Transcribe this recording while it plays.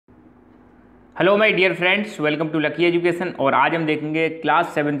Hello my dear friends, welcome to lucky education. और आज हम देखेंगे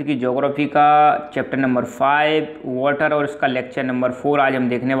क्लास 7th की ज्योग्राफी का चैप्टर नंबर 5 वाटर और उसका लेक्चर नंबर 4 आज हम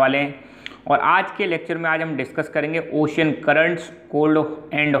देखने वाले हैं। और आज के लेक्चर में आज हम डिस्कस करेंगे ocean currents,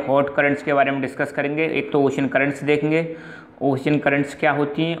 cold and hot currents के बारे में डिस्कस करेंगे। एक तो ओशन करंट्स देखेंगे, ओशन करंट्स क्या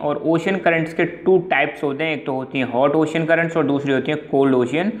होती हैं। और ओशन करंट्स के 2 टाइप्स होते हैं, एक तो होती हैं हॉट ओशन करंट्स और दूसरी होती हैं कोल्ड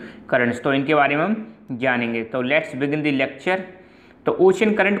ओशन करंट्स। तो इनके बारे में हम जानेंगे। तो लेट्स बिगिन द लेक्चर। तो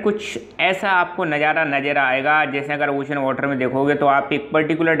ओशन करंट कुछ ऐसा आपको नज़ारा नज़र आएगा, जैसे अगर ओशन वाटर में देखोगे तो आप एक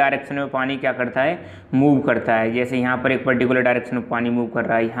पर्टिकुलर डायरेक्शन में पानी क्या करता है, मूव करता है। जैसे यहाँ पर एक पर्टिकुलर डायरेक्शन में पानी मूव कर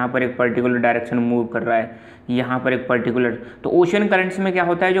रहा है, यहाँ पर एक पर्टिकुलर डायरेक्शन में मूव कर रहा है, यहाँ पर एक पर्टिकुलर। तो ओशन करंट्स में क्या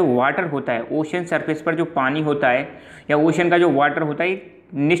होता है, जो वाटर होता है ओशन सरफेस पर, जो पानी होता है या ओशन का जो वाटर होता है,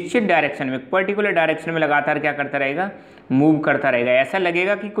 निश्चित डायरेक्शन में, पर्टिकुलर डायरेक्शन में लगातार क्या करता रहेगा, मूव करता रहेगा। ऐसा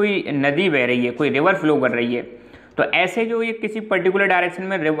लगेगा कि कोई नदी बह रही है, कोई रिवर फ्लो कर रही है। तो ऐसे जो ये किसी पर्टिकुलर डायरेक्शन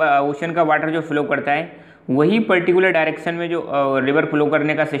में ओशन का वाटर जो फ्लो करता है, वही पर्टिकुलर डायरेक्शन में जो रिवर फ्लो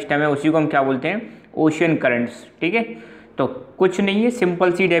करने का सिस्टम है, उसी को हम क्या बोलते हैं, ओशन करंट्स। ठीक है, तो कुछ नहीं है,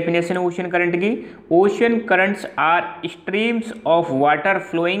 सिंपल सी डेफिनेशन है ओशन करंट की। Ocean currents are streams of water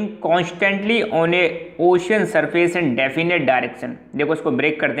flowing constantly on A ocean surface in definite direction. देखो इसको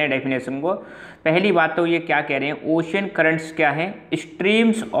ब्रेक करते हैं डेफिनेशन को। पहली बात तो ये क्या कह रहे हैं, ओशन करंट्स क्या है,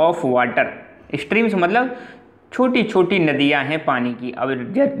 स्ट्रीम्स ऑफ वाटर। स्ट्रीम्स मतलब छोटी छोटी नदियां हैं पानी की। अब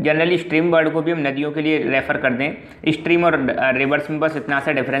जनरली स्ट्रीम वर्ड को भी हम नदियों के लिए रेफर कर दें। स्ट्रीम और रिवर्स में बस इतना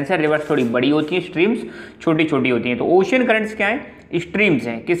सा डिफरेंस है, रिवर्स थोड़ी बड़ी होती है, स्ट्रीम्स छोटी छोटी होती हैं। तो ओशन करंट्स क्या है, स्ट्रीम्स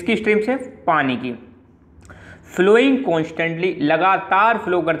हैं। किसकी स्ट्रीम्स है, पानी की। फ्लोइंग कॉन्स्टेंटली, लगातार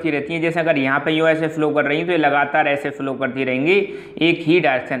फ्लो करती रहती हैं। जैसे अगर यहाँ पे यूँ ऐसे फ्लो कर रही हैं तो ये लगातार ऐसे फ्लो करती रहेंगी एक ही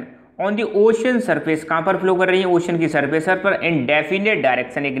direction on the ocean surface. कहाँ पर फ्लो कर रही है, ओशन की सरफेस पर, इन डेफिनेट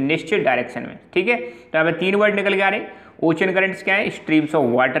डायरेक्शन, एक निश्चित डायरेक्शन में। ठीक है, तो यहाँ पे 3 वर्ड निकल के आ रहे। ओशन करंट्स क्या है, स्ट्रीम्स ऑफ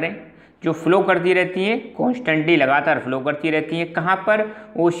वाटर है जो फ्लो करती रहती हैं, कॉन्स्टेंटली लगातार फ्लो करती रहती हैं। कहाँ पर,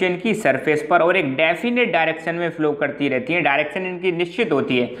 ओशन की सरफेस पर, और एक डेफिनेट डायरेक्शन में फ्लो करती रहती हैं। डायरेक्शन इनकी निश्चित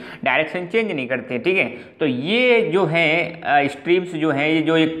होती है, डायरेक्शन चेंज नहीं करते। ठीक है, तो ये जो है स्ट्रीम्स जो हैं, ये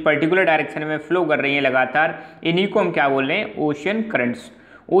जो एक पर्टिकुलर डायरेक्शन में फ्लो कर रही हैं लगातार, इन्हीं को हम क्या बोल रहे हैं, ocean currents.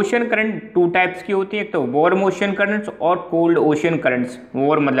 Ocean current 2 types की होती है, एक तो वार्म ओशन करंट्स और कोल्ड ओशन करंट्स।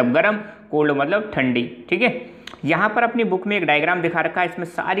 वार्म मतलब गर्म, कोल्ड मतलब ठंडी। ठीक है, यहाँ पर अपनी बुक में एक डायग्राम दिखा रखा है, इसमें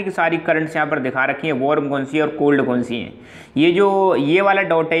सारी की सारी करंट्स यहाँ पर दिखा रखी हैं, वार्म कौन सी है और कोल्ड कौन सी है। ये जो ये वाला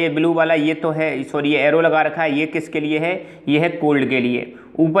डॉट है, ये ब्लू वाला, ये तो है, सॉरी ये एरो लगा रखा है, ये किसके लिए है, ये है कोल्ड के लिए।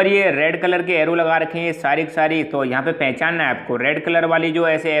 ऊपर ये रेड कलर के एरो लगा रखे हैं, ये सारी की सारी। तो यहाँ पे पहचानना है आपको, रेड कलर वाली जो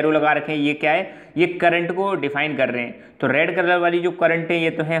ऐसे एरो लगा रखे हैं, ये क्या है, ये करंट को डिफाइन कर रहे हैं। तो रेड कलर वाली जो करंट है, ये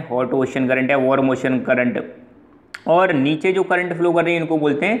तो है हॉट ओशन करंट है, वार्म ओशन करंट। और नीचे जो करंट फ्लो कर रही है, इनको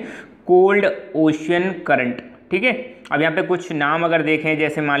बोलते हैं कोल्ड ओशन करंट। ठीक है, अब यहाँ पे कुछ नाम अगर देखें,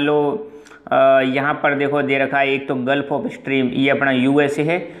 जैसे मान लो यहाँ पर देखो दे रखा है, एक तो गल्फ ऑफ स्ट्रीम, ये अपना यूएसए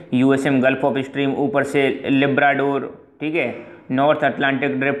है, यूएसए में गल्फ ऑफ स्ट्रीम। ऊपर से लिब्राडोर, ठीक है, north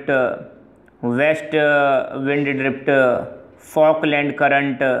Atlantic drift, west wind drift, Falkland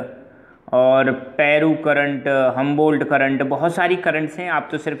current और पेरू करंट, हम्बोल्ट करंट। बहुत सारी करंट्स हैं। आप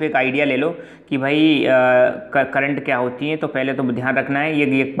तो सिर्फ एक आइडिया ले लो कि भाई करंट क्या होती है। तो पहले तो ध्यान रखना है,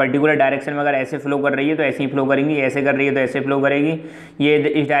 ये एक पर्टिकुलर डायरेक्शन में अगर ऐसे फ्लो कर रही है तो ऐसे ही फ्लो करेंगी, ऐसे कर रही है तो ऐसे फ्लो करेगी, ये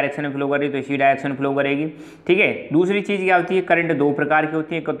इस डायरेक्शन में फ्लो कर रही है तो इसी डायरेक्शन में फ्लो करेगी। ठीक है, दूसरी चीज़ क्या होती है, करंट 2 प्रकार की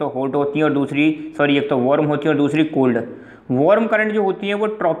होती है, एक तो हॉट होती है और दूसरी, सॉरी, एक तो वार्म होती है और दूसरी कोल्ड। वार्म करंट जो होती है वो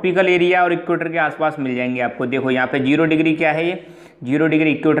ट्रॉपिकल एरिया और इक्वेटर के आसपास मिल जाएंगे आपको। देखो यहाँ पे 0 डिग्री क्या है, ये 0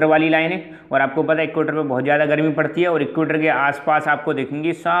 डिग्री इक्वेटर वाली लाइन है। और आपको पता है इक्वेटर पे बहुत ज़्यादा गर्मी पड़ती है, और इक्वेटर के आसपास आपको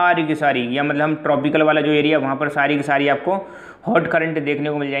देखेंगे सारी की सारी, या मतलब हम ट्रॉपिकल वाला जो एरिया, वहाँ पर सारी की सारी आपको हॉट करंट देखने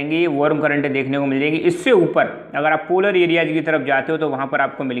को मिल जाएंगी, वार्म करंट देखने को मिल जाएगी। इससे ऊपर अगर आप पोलर एरियाज की तरफ जाते हो तो वहाँ पर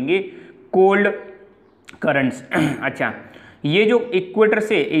आपको मिलेंगी कोल्ड करंट्स। अच्छा, ये जो इक्वेटर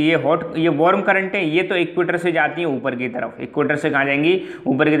से, ये वार्म करंट है, ये तो इक्वेटर से जाती है ऊपर की तरफ। इक्वेटर से कहाँ जाएंगी,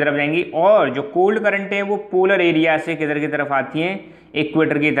 ऊपर की तरफ जाएंगी। और जो कोल्ड करंट है वो पोलर एरिया से किधर की तरफ आती हैं,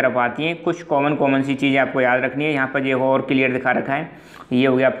 इक्वेटर की तरफ आती हैं। कुछ कॉमन सी चीज़ें आपको याद रखनी है। यहाँ पर ये और क्लियर दिखा रखा है, ये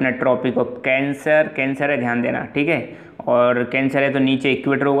हो गया अपना ट्रॉपिक ऑफ कैंसर, कैंसर है, ध्यान देना। ठीक है, और कैंसर है तो नीचे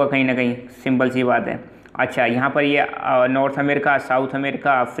इक्वेटर होगा कहीं ना कहीं, सिंपल सी बात है। अच्छा, यहाँ पर ये north America, south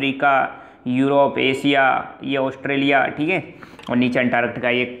America, Africa, Europe, Asia, ये ऑस्ट्रेलिया। ठीक है, और नीचे अंटार्कटिका,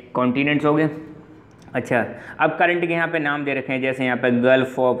 ये कॉन्टिनेंट्स हो गए। अच्छा, अब करंट के यहाँ पे नाम दे रखे हैं, जैसे यहाँ पे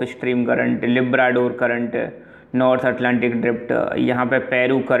gulf of stream current, लिब्राडोर current, north Atlantic drift, यहाँ पे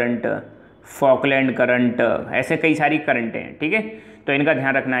पेरू करंट, फॉकलैंड करंट, ऐसे कई सारी करंट हैं। ठीक है, तो इनका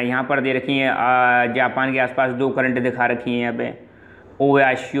ध्यान रखना है। यहाँ पर दे रखी है जापान के आसपास 2 करंट दिखा रखी हैं यहाँ पे,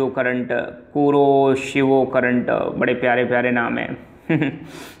 ओयाशियो करंट, कुरोशिवो करंट, बड़े प्यारे प्यारे नाम हैं।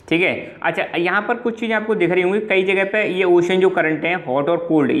 ठीक है। अच्छा, यहाँ पर कुछ चीज़ें आपको दिख रही होंगी, कई जगह पे ये ओशन जो करंट हैं हॉट और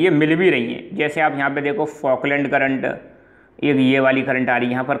कोल्ड ये मिल भी रही हैं। जैसे आप यहाँ पे देखो फॉकलैंड करंट, ये वाली करंट आ रही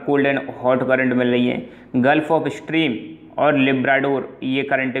है, यहाँ पर कोल्ड एंड हॉट करंट मिल रही है। गल्फ ऑफ स्ट्रीम और लिब्राडोर ये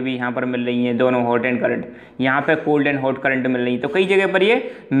करंट भी यहाँ पर मिल रही हैं, दोनों हॉट एंड करंट। यहाँ पे कोल्ड एंड हॉट करंट मिल रही है, तो कई जगह पर ये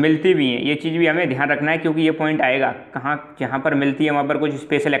मिलती भी हैं। ये चीज़ भी हमें ध्यान रखना है, क्योंकि ये पॉइंट आएगा कहाँ, जहाँ पर मिलती है वहाँ पर कुछ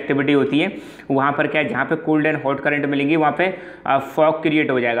स्पेशल एक्टिविटी होती है। वहाँ पर क्या है, जहाँ पे कोल्ड एंड हॉट करंट मिलेंगी वहाँ पे फॉग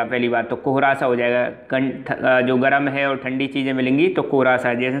क्रिएट हो जाएगा। पहली बात तो कोहरा सा हो जाएगा, जो गर्म है और ठंडी चीज़ें मिलेंगी तो कोहरा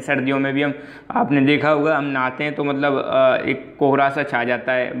सा। जैसे सर्दियों में भी हम, आपने देखा होगा, हम नहाते हैं तो मतलब एक कोहरा सा छा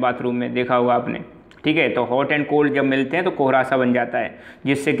जाता है बाथरूम में, देखा होगा आपने। ठीक है, तो हॉट एंड कोल्ड जब मिलते हैं तो कोहरा सा बन जाता है,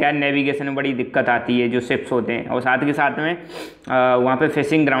 जिससे क्या नेविगेशन में बड़ी दिक्कत आती है जो शिप्स होते हैं। और साथ के साथ में वहाँ पे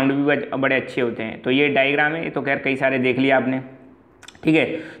फिशिंग ग्राउंड भी बड़े अच्छे होते हैं। तो ये डायग्राम है, तो खैर कई सारे देख लिया आपने। ठीक है,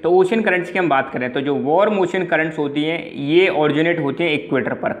 तो ओशन करंट्स की हम बात करें तो जो वार्म ओशन करंट्स होती हैं ये ऑरिजिनेट होती हैं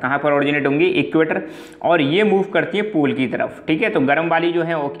इक्वेटर पर। कहाँ पर ऑरिजिनेट होंगी, इक्वेटर, और ये मूव करती है पोल की तरफ। ठीक है, तो गर्म वाली जो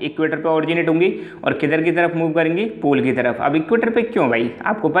है इक्वेटर पर ऑरिजिनेट होंगी और किधर की तरफ मूव करेंगी, पोल की तरफ। अब इक्वेटर पे क्यों भाई,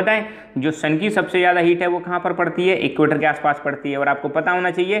 आपको पता है जो सन की सबसे ज़्यादा हीट है वो कहाँ पर पड़ती है, इक्वेटर के आसपास पड़ती है। और आपको पता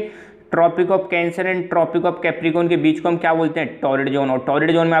होना चाहिए tropic of cancer and tropic of Capricorn के बीच को हम क्या बोलते हैं, टॉरिड जोन। और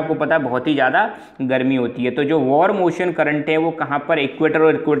टॉरिड जोन में आपको पता है बहुत ही ज़्यादा गर्मी होती है। तो जो वार्म ओशन करंट है वो कहाँ पर, इक्वेटर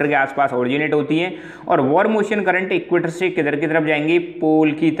और इक्वेटर के आसपास ओरिजिनेट होती है। और वार्म ओशन करंट इक्वेटर से किधर की तरफ जाएंगी,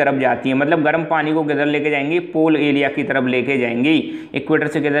 पोल की तरफ जाती है। मतलब गर्म पानी को किधर लेके जाएंगी, पोल एरिया की तरफ लेके जाएंगी। इक्वेटर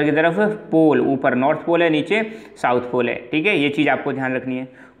से किधर की तरफ, पोल, ऊपर नॉर्थ पोल है, नीचे साउथ पोल है। ठीक है, ये चीज़ आपको ध्यान रखनी है।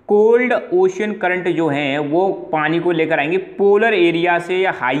 कोल्ड ओशन करंट जो हैं वो पानी को लेकर आएंगे पोलर एरिया से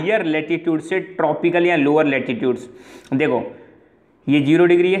या हायर लेटीट्यूड से ट्रॉपिकल या लोअर लेटीट्यूड्स। देखो ये 0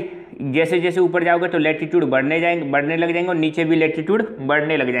 डिग्री है, जैसे जैसे ऊपर जाओगे तो लेटीट्यूड बढ़ने लग जाएंगे और नीचे भी लेटीट्यूड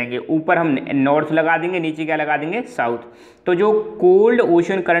बढ़ने लग जाएंगे। ऊपर हम नॉर्थ लगा देंगे, नीचे क्या लगा देंगे, साउथ। तो जो कोल्ड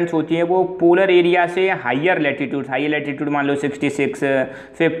ओशन करंट्स होती हैं वो पोलर एरिया से हायर लेटीट्यूड मान लो 66,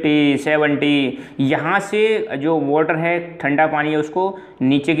 50, 70, यहाँ से जो वाटर है, ठंडा पानी है, उसको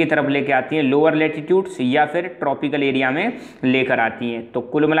नीचे की तरफ लेके आती हैं, लोअर लेटीट्यूड्स या फिर ट्रॉपिकल एरिया में लेकर आती हैं। तो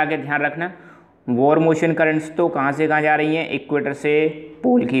कुल मिला के ध्यान रखना, वार्म ओशन करंट्स तो कहाँ से कहाँ जा रही हैं, इक्वेटर से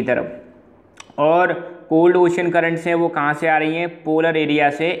पोल की तरफ। और कोल्ड ओशन करंट्स हैं वो कहाँ से आ रही हैं, पोलर एरिया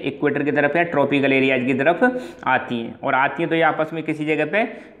से इक्वेटर की तरफ या ट्रॉपिकल एरिया की तरफ आती हैं। और आती हैं तो ये आपस में किसी जगह पे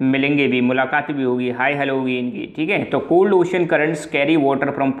मिलेंगे भी, मुलाकात भी होगी, हाई हेलो होगी इनकी। ठीक है, तो cold ocean currents carry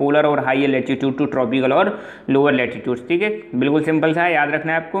water from polar और हाई लेटीट्यूड टू ट्रॉपिकल और लोअर लेटीट्यूड। ठीक है, बिल्कुल सिंपल सा है, याद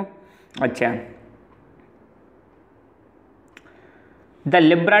रखना है आपको। अच्छा, the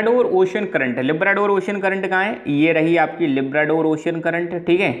लिब्राडोर ocean current, लिब्राडोर ocean current कहाँ है, ये रही आपकी लिब्राडोर ओशन करंट।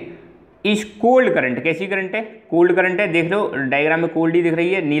 ठीक है, इस कोल्ड करंट, कैसी करंट है, कोल्ड करंट है। देख लो डायग्राम में कोल्ड ही दिख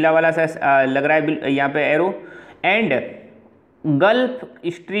रही है, नीला वाला सा लग रहा है यहाँ पे arrow. And gulf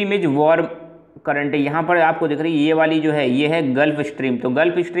stream is warm current, यहाँ पर आपको दिख रही है ये वाली जो है, ये है गल्फ स्ट्रीम। तो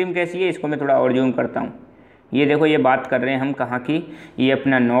गल्फ स्ट्रीम कैसी है, इसको मैं थोड़ा और जूम करता हूँ। ये देखो, ये बात कर रहे हैं हम कहाँ की, ये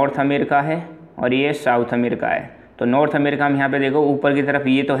अपना नॉर्थ अमेरिका है और ये साउथ अमेरिका है। तो नॉर्थ अमेरिका में यहाँ पे देखो ऊपर की तरफ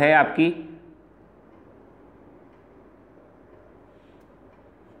ये तो है आपकी,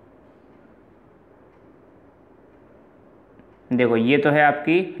 देखो ये तो है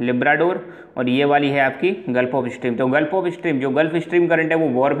आपकी लिब्राडोर और ये वाली है आपकी गल्फ ऑफ स्ट्रीम। तो गल्फ ऑफ स्ट्रीम, जो गल्फ स्ट्रीम करंट है वो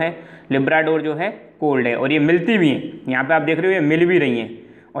वार्म है, लिब्राडोर जो है कोल्ड है। और ये मिलती भी हैं, यहाँ पे आप देख रहे हो ये मिल भी रही हैं।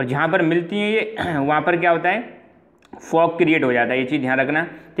 और जहाँ पर मिलती हैं ये वहाँ पर क्या होता है, फॉग क्रिएट हो जाता है, ये चीज़ ध्यान रखना।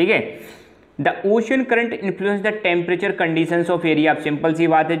 ठीक है, the ocean current influence the temperature conditions of area. अब सिंपल सी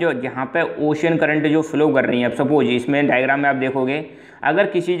बात है, जो जहाँ पे ओशन करंट जो फ्लो कर रही है, अब सपोज इसमें डायग्राम में आप देखोगे, अगर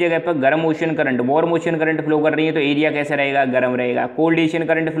किसी जगह पर गर्म ocean current, warm ocean current flow कर रही है तो एरिया कैसा रहेगा, गर्म रहेगा। कोल्ड ओशन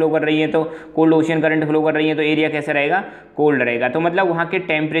करंट फ्लो कर रही है तो कोल्ड ओशन करंट फ्लो कर रही है तो एरिया कैसा रहेगा, कोल्ड रहेगा। तो मतलब वहाँ के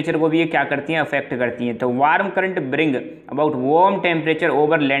टेम्परेचर को भी ये क्या करती हैं, अफेक्ट करती हैं। तो warm current bring about warm temperature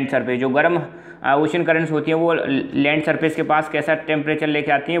over land surface, जो गर्म ओशन करंट्स होती हैं वो लैंड सरफेस के पास कैसा टेम्परेचर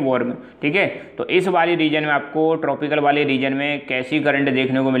लेके आती हैं, वार्म। ठीक है, तो इस वाली रीजन में आपको, ट्रॉपिकल वाले रीजन में कैसी करंट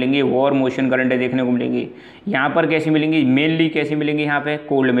देखने को मिलेंगी, वार्म ओशन करंट देखने को मिलेंगी। यहाँ पर कैसी मिलेंगी, मेनली कैसी मिलेंगी, यहाँ पे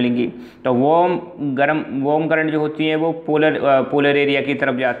कोल्ड मिलेंगी। तो वार्म करंट जो होती हैं वो पोलर एरिया की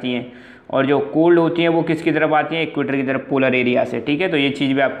तरफ जाती हैं, और जो कोल्ड होती हैं वो किसकी तरफ आती हैं, इक्वेटर की तरफ, पोलर एरिया से। ठीक है, तो ये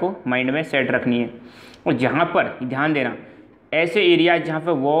चीज़ भी आपको माइंड में सेट रखनी है। और जहाँ पर ध्यान देना, ऐसे एरिया जहाँ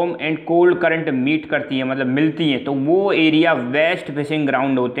पे warm and cold current meet करती है, मतलब मिलती हैं, तो वो एरिया वेस्ट फिशिंग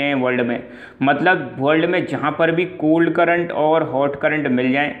ग्राउंड होते हैं वर्ल्ड में। मतलब वर्ल्ड में जहाँ पर भी कोल्ड करंट और हॉट करंट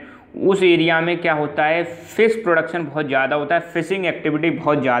मिल जाएं, उस एरिया में क्या होता है, फिश प्रोडक्शन बहुत ज़्यादा होता है, फिशिंग एक्टिविटी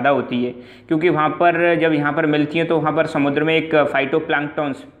बहुत ज़्यादा होती है। क्योंकि वहाँ पर जब यहाँ पर मिलती हैं तो वहाँ पर समुद्र में एक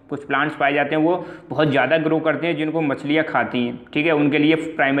कुछ प्लांट्स पाए जाते हैं वो बहुत ज़्यादा ग्रो करते हैं, जिनको मछलियाँ खाती हैं, ठीक है, उनके लिए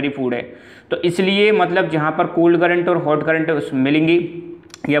प्राइमरी फूड है। तो इसलिए मतलब जहाँ पर कोल्ड करंट और हॉट करंट मिलेंगी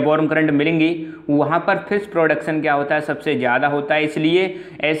या वार्म करंट मिलेंगी, वहाँ पर फिश प्रोडक्शन क्या होता है, सबसे ज़्यादा होता है। इसलिए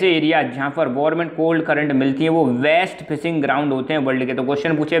ऐसे एरिया जहाँ पर वार्म एंड कोल्ड करंट मिलती है वो बेस्ट फिशिंग ग्राउंड होते हैं वर्ल्ड के। तो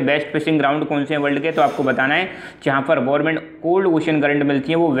क्वेश्चन पूछे बेस्ट फिशिंग ग्राउंड कौन से हैं वर्ल्ड के, तो आपको बताना है जहाँ पर warm and cold ocean current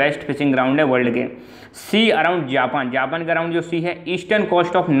मिलती है वो बेस्ट फिशिंग ग्राउंड है वर्ल्ड के। सी अराउंड जापान, जापान का अराउंड जो सी है, eastern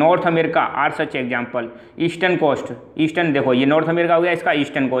coast of north America are such example. Eastern coast, eastern देखो ये नॉर्थ अमेरिका हो गया, इसका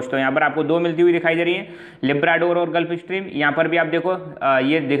ईस्टर्न कोस्ट। तो यहाँ पर आपको दो मिलती हुई दिखाई दे रही है, लिब्राडोर और गल्फ स्ट्रीम। यहाँ पर भी आप देखो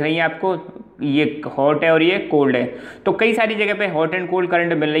ये दिख रही है आपको, ये हॉट है और ये कोल्ड है। तो कई सारी जगह पे हॉट एंड कोल्ड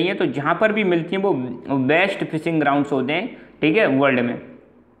करंट मिल रही है, तो जहाँ पर भी मिलती हैं वो बेस्ट फिशिंग ग्राउंड्स होते हैं, ठीक है, वर्ल्ड में।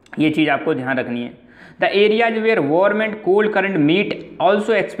 ये चीज़ आपको ध्यान रखनी है। The areas where warm and cold current meet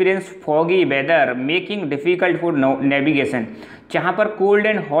also experience foggy weather making difficult for navigation. जहाँ पर कोल्ड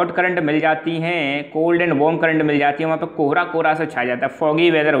एंड हॉट करंट मिल जाती हैं, कोल्ड एंड वार्म करंट मिल जाती है, वहाँ पर कोहरा कोहरा सा छा जाता है, फॉगी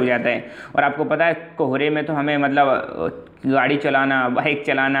वेदर हो जाता है। और आपको पता है कोहरे में तो हमें मतलब गाड़ी चलाना, बाइक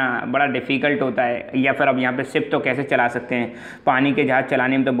चलाना बड़ा डिफ़िकल्ट होता है, या फिर अब यहाँ पे शिप तो कैसे चला सकते हैं, पानी के जहाज़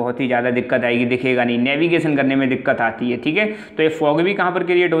चलाने में तो बहुत ही ज़्यादा दिक्कत आएगी, दिखेगा नहीं, नेविगेशन करने में दिक्कत आती है, ठीक है। तो ये फॉग भी कहाँ पर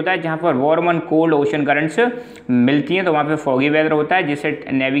क्रिएट होता है, जहाँ पर warm and cold ocean currents मिलती हैं, तो वहाँ पर फॉगी वेदर होता है, जिससे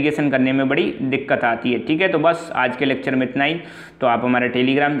नेविगेशन करने में बड़ी दिक्कत आती है, ठीक है। तो बस आज के लेक्चर में इतना ही। तो आप हमारा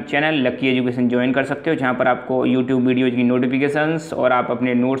Telegram channel lucky education join कर सकते हो, जहाँ पर आपको यूट्यूब वीडियोज़ की नोटिफिकेशंस और आप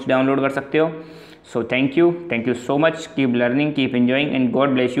अपने नोट्स डाउनलोड कर सकते हो। So thank you so much, keep learning, keep enjoying, and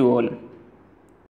God bless you all.